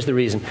saying, here's the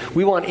reason.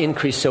 We want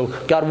increase. So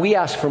God, we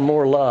ask for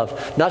more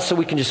love, not so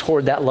we can just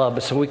hoard that love,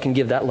 but so we can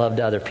give that love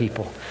to other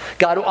people.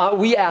 God,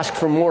 we ask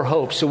for more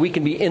hope so we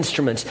can be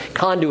instruments,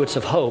 conduits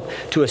of hope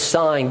to a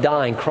sighing,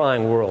 dying,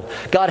 crying world.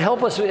 God,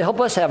 help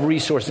us have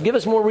resources. Give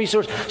us more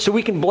resources so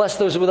we can bless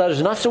those with others,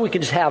 not so we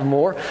can just have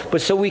more,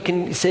 but so we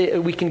can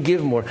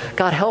give more.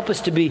 God, help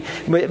us to be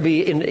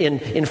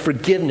in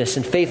forgiveness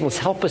and faithfulness.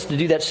 Help us to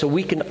do that so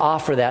we can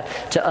offer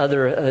that to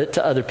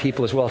other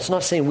people as well. It's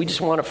not saying we just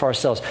want it for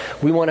ourselves.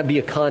 We want to be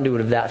a conduit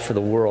of that for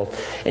the world.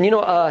 And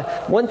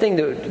one thing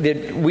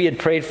that we had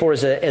prayed for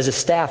as a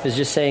staff is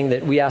just saying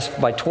that we ask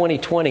by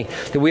 2020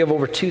 that we have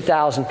over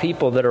 2,000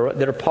 people that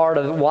are part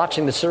of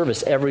watching the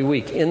service every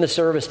week, in the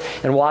service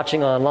and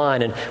watching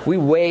online. And we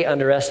way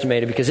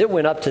underestimated because it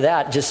went up to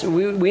that.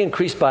 We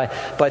increased by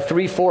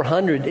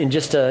 300-400 in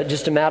just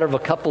a matter of a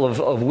couple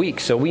of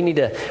weeks. So we need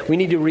to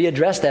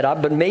readdress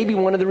that. But maybe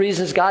one of the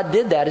reasons God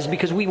did that is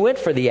because we went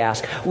for the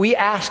ask. We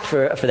asked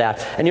for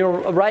that. And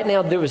right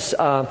now there was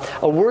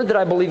a word that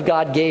I believe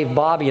God gave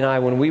Bobby and I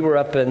when we were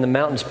up in the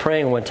mountains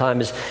praying one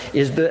time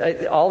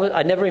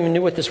I never even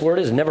knew what this word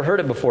is, never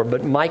heard it before,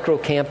 but micro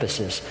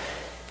campuses.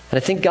 And I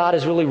think God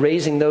is really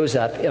raising those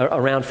up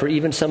around for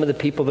even some of the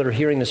people that are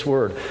hearing this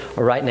word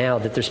right now,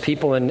 that there's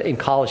people in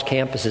college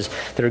campuses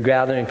that are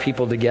gathering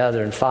people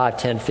together, and 5,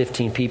 10,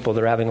 15 people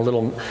that are having a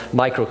little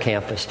micro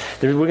campus.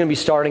 We're going to be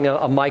starting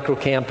a micro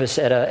campus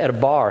at a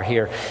bar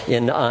here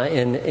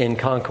in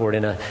Concord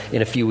in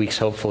a few weeks,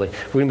 hopefully.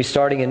 We're going to be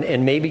starting,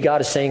 and maybe God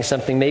is saying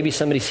something. Maybe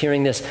somebody's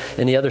hearing this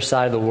in the other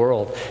side of the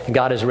world, and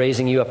God is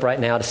raising you up right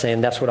now to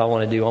saying, that's what I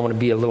want to do. I want to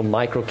be a little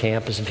micro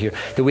campus of here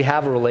that we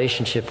have a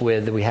relationship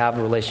with, that we have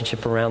a relationship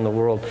around the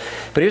world.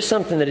 But here's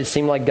something that it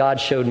seemed like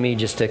God showed me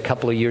just a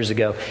couple of years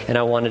ago, and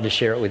I wanted to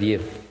share it with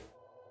you.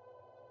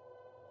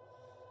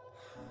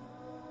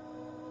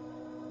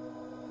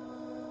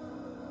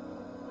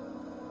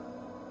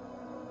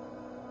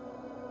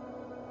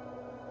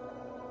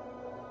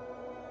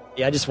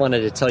 Yeah, I just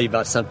wanted to tell you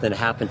about something that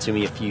happened to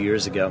me a few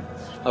years ago.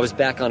 I was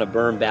back on a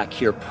berm back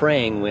here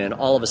praying when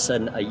all of a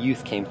sudden a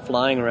youth came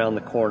flying around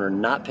the corner,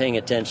 not paying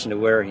attention to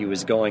where he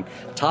was going,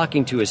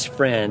 talking to his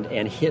friend,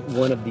 and hit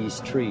one of these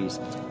trees.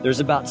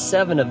 There's about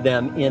 7 of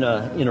them in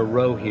a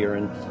row here,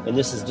 and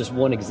this is just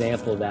one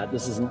example of that.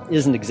 This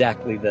isn't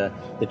exactly the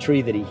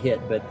tree that he hit,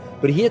 but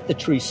he hit the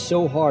tree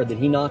so hard that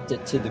he knocked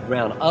it to the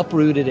ground,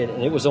 uprooted it,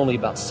 and it was only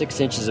about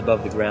 6 inches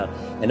above the ground.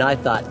 And I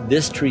thought,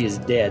 this tree is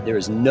dead. There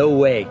is no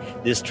way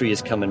this tree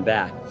is coming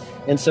back.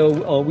 And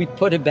so we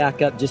put it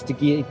back up just to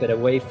keep it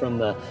away from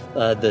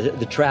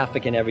the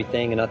traffic and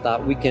everything. And I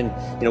thought we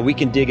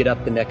can dig it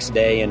up the next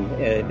day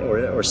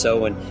or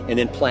so and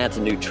then plant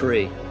a new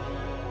tree.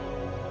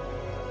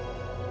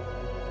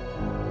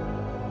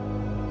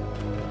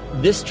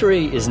 This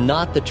tree is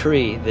not the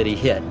tree that he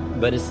hit,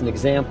 but it's an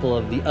example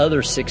of the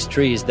other 6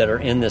 trees that are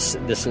in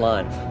this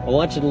line. I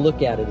want you to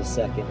look at it a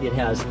second. It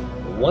has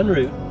one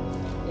root,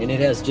 and it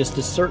has just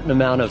a certain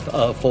amount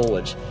of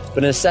foliage.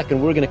 But in a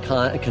second, we're going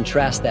to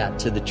contrast that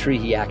to the tree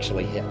he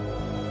actually hit.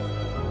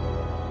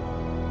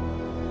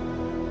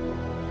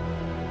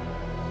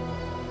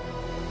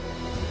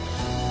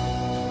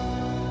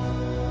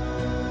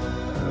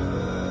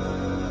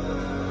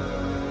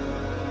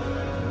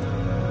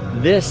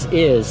 This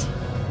is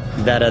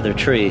that other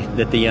tree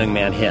that the young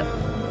man hit.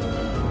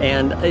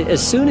 And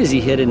as soon as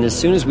he hit it and as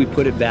soon as we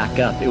put it back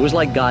up, it was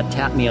like God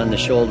tapped me on the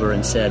shoulder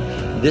and said,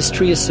 this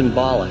tree is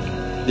symbolic.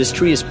 This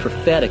tree is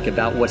prophetic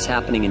about what's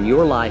happening in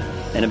your life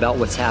and about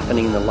what's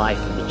happening in the life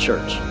of the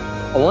church.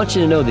 I want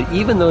you to know that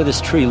even though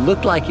this tree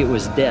looked like it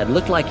was dead,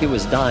 looked like it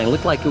was dying,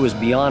 looked like it was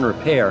beyond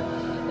repair,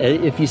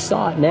 if you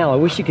saw it now, I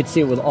wish you could see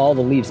it with all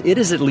the leaves. It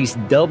is at least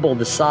double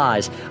the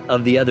size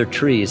of the other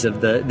trees, of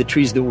the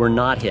trees that were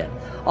not hit.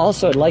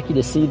 Also, I'd like you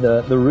to see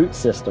the root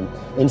system.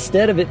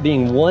 Instead of it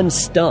being one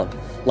stump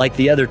like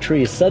the other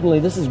trees, suddenly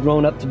this has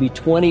grown up to be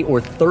 20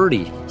 or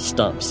 30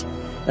 stumps.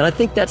 And I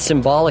think that's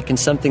symbolic and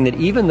something that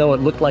even though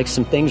it looked like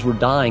some things were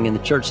dying in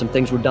the church, some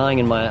things were dying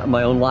in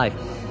my own life,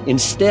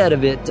 instead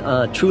of it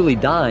truly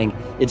dying,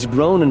 it's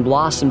grown and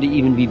blossomed to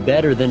even be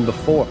better than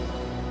before.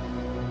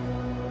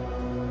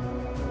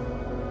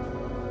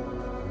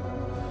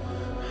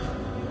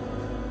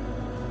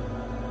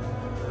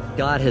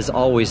 God has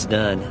always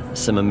done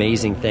some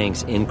amazing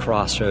things in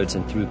Crossroads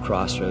and through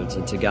Crossroads,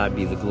 and to God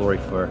be the glory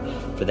for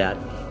that.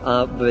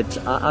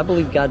 But I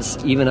believe God's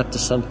even up to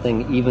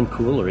something even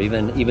cooler,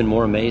 even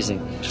more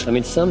amazing. I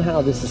mean,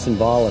 somehow this is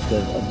symbolic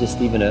of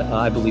just even,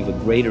 I believe, a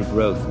greater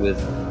growth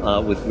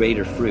with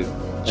greater fruit.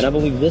 And I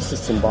believe this is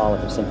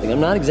symbolic of something. I'm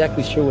not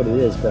exactly sure what it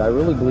is, but I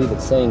really believe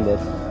it's saying that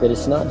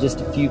it's not just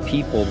a few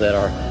people that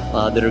are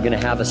going to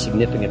have a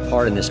significant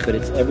part in this, but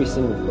it's every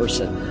single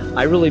person.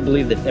 I really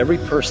believe that every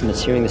person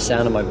that's hearing the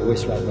sound of my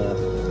voice right now,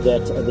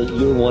 that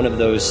you're one of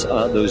those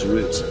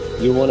roots.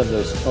 You're one of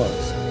those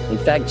trunks. In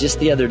fact, just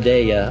the other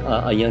day,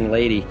 a young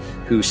lady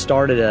who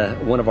started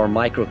one of our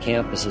micro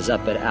campuses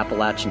up at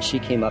Appalachian, she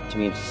came up to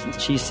me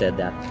and she said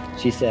that.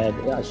 She said,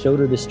 I showed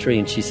her this tree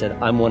and she said,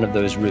 I'm one of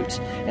those roots.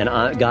 And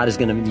God is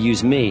going to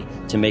use me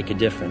to make a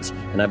difference.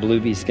 And I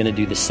believe He's going to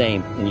do the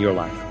same in your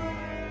life.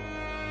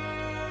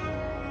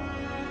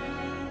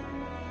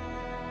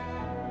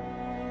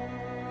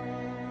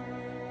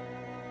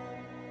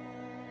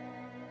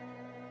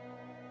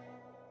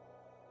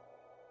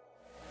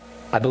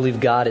 I believe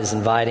God is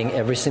inviting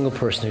every single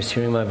person who's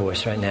hearing my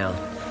voice right now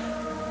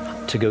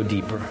to go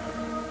deeper.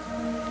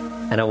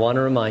 And I want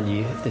to remind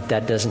you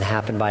that doesn't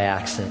happen by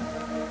accident.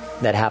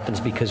 That happens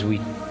because we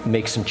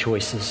make some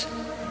choices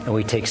and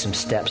we take some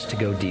steps to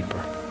go deeper.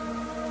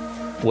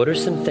 What are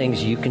some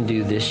things you can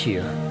do this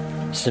year,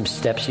 some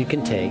steps you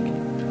can take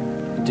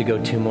to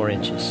go 2 more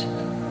inches?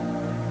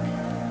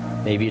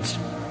 Maybe it's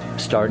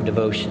start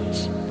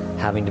devotions.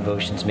 Having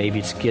devotions. Maybe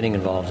it's getting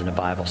involved in a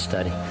Bible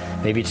study.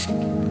 Maybe it's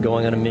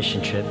going on a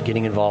mission trip,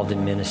 getting involved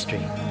in ministry.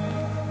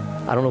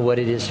 I don't know what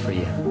it is for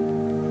you,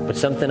 but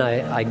something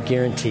I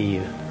guarantee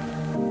you.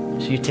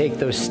 So you take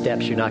those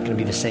steps, you're not going to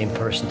be the same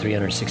person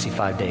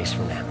 365 days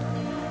from now.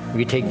 When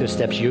you take those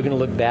steps, you're going to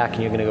look back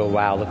and you're going to go,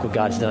 wow, look what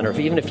God's done. Or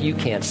even if you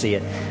can't see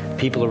it,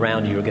 people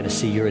around you are going to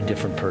see you're a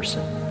different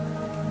person.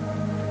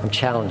 I'm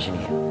challenging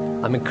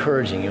you. I'm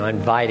encouraging you. I'm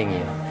inviting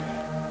you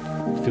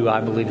through, I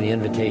believe, the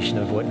invitation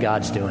of what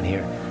God's doing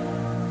here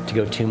to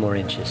go 2 more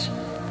inches.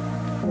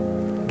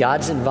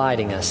 God's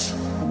inviting us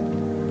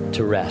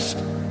to rest,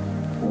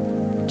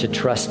 to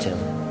trust Him,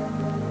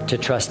 to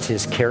trust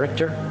His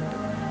character,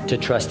 to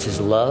trust His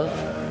love,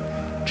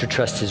 to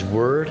trust His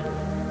word,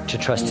 to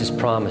trust His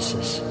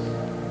promises,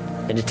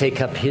 and to take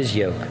up His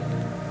yoke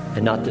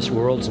and not this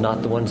world's,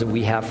 not the ones that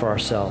we have for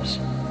ourselves.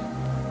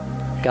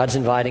 God's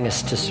inviting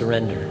us to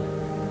surrender,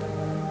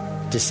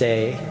 to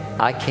say,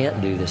 I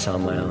can't do this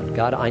on my own.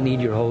 God, I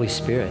need your Holy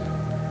Spirit.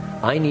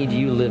 I need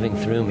you living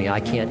through me. I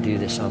can't do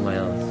this on my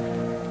own.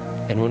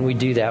 And when we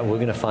do that, we're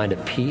going to find a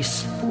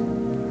peace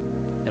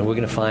and we're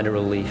going to find a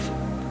relief.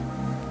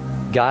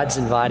 God's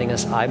inviting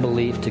us, I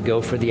believe, to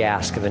go for the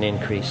ask of an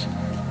increase.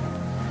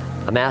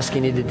 I'm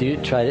asking you to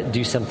try to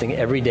do something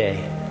every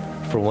day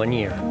for 1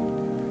 year,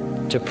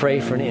 to pray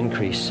for an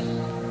increase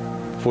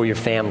for your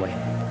family,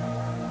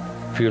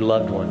 for your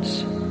loved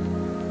ones,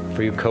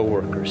 for your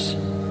coworkers,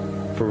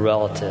 for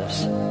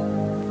relatives.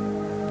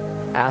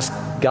 Ask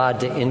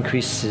God to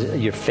increase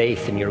your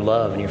faith and your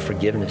love and your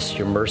forgiveness,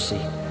 your mercy,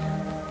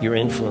 your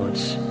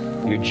influence,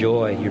 your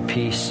joy, your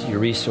peace, your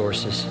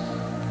resources.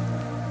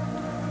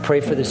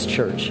 Pray for this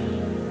church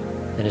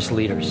and its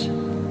leaders,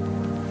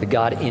 that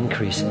God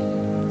increase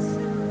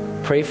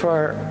it. Pray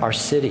for our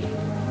city.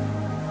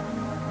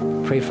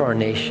 Pray for our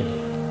nation.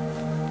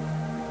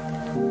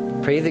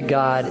 Pray that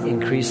God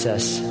increase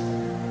us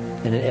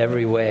in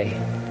every way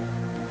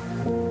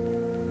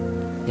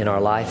in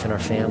our life and our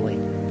family,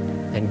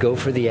 and go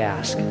for the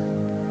ask.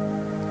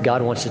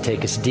 God wants to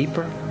take us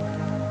deeper.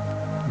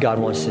 God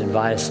wants to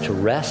invite us to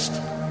rest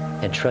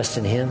and trust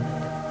in Him,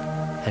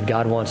 and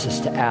God wants us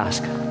to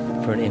ask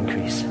for an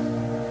increase.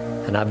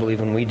 And I believe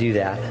when we do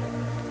that,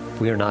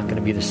 we are not going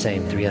to be the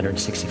same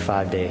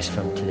 365 days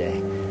from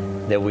today.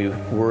 that we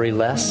worry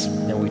less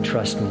and we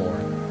trust more,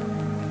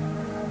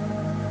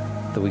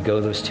 that we go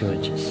those 2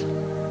 inches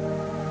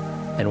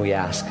and we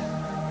ask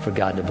for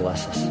God to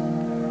bless us.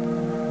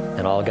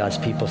 And all God's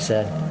people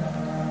said,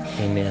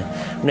 amen.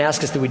 I'm going to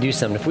ask us that we do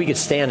something. If we could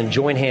stand and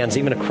join hands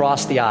even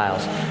across the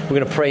aisles, we're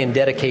going to pray and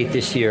dedicate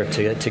this year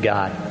to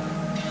God.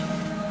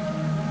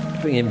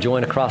 If we can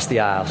join across the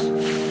aisles,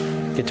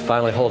 get to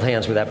finally hold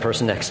hands with that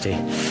person next to you.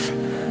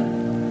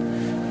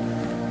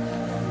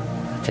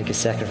 It'll take a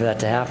second for that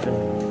to happen.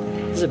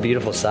 This is a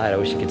beautiful sight. I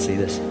wish you could see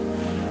this.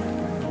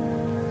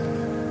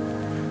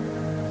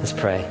 Let's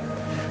pray.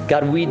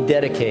 God, we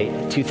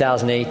dedicate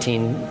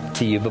 2018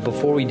 to you, but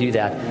before we do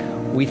that,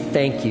 we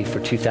thank you for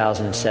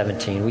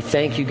 2017. We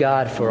thank you,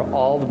 God, for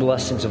all the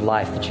blessings of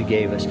life that you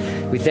gave us.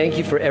 We thank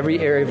you for every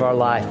area of our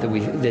life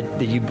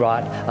that you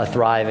brought a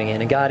thriving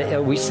in. And God,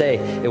 we say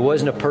it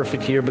wasn't a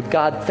perfect year, but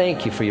God,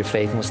 thank you for your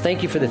faithfulness.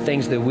 Thank you for the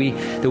things that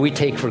we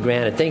take for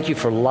granted. Thank you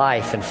for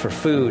life and for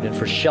food and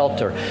for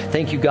shelter.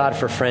 Thank you, God,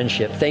 for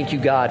friendship. Thank you,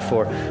 God,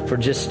 for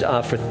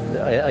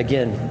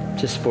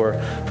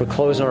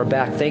clothes on our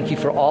back. Thank you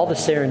for all the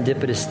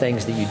serendipitous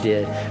things that you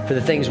did, for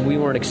the things we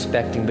weren't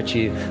expecting, but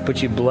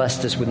you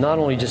blessed us with not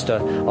only just a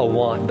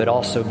want, but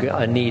also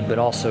a need, but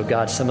also,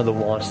 God, some of the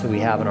wants that we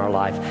have in our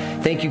life.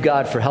 Thank you,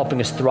 God, for helping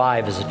us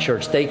thrive as a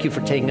church. Thank you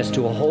for taking us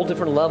to a whole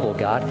different level,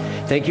 God.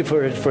 Thank you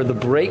for the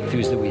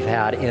breakthroughs that we've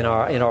had in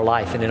our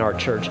life and in our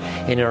church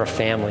and in our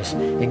families.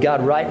 And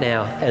God, right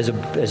now, as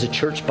a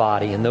church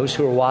body and those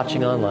who are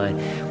watching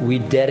online, we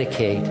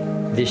dedicate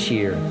this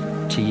year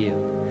to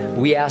you.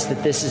 We ask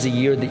that this is a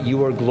year that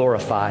you are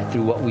glorified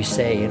through what we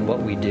say and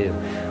what we do.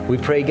 We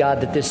pray,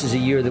 God, that this is a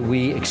year that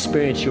we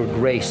experience your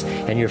grace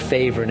and your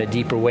favor in a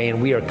deeper way,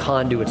 and we are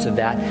conduits of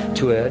that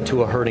to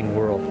a hurting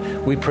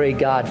world. We pray,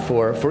 God,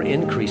 for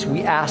increase.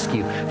 We ask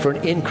you for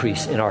an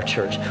increase in our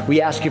church.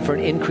 We ask you for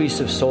an increase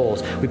of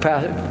souls. We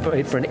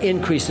pray for an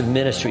increase of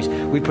ministries.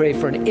 We pray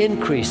for an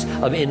increase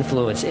of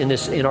influence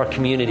in our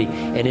community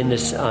and in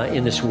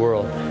this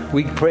world.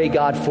 We pray,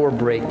 God, for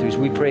breakthroughs.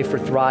 We pray for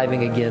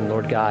thriving again,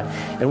 Lord God.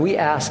 And we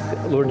ask,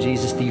 Lord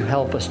Jesus, that you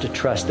help us to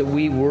trust, that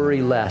we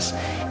worry less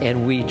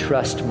and we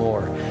trust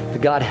more.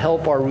 That God,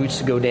 help our roots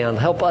to go down.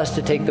 Help us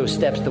to take those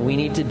steps that we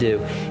need to do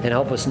and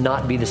help us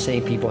not be the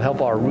same people.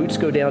 Help our roots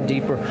go down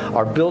deeper,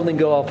 our building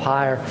go up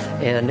higher,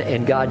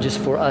 and God, just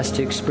for us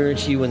to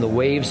experience you in the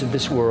waves of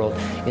this world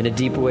in a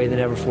deeper way than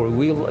ever before.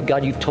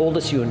 God, you've told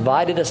us, you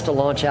invited us to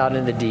launch out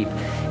in the deep,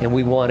 and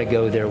we want to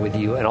go there with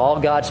you. And all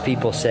God's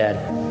people said,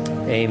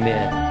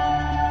 amen.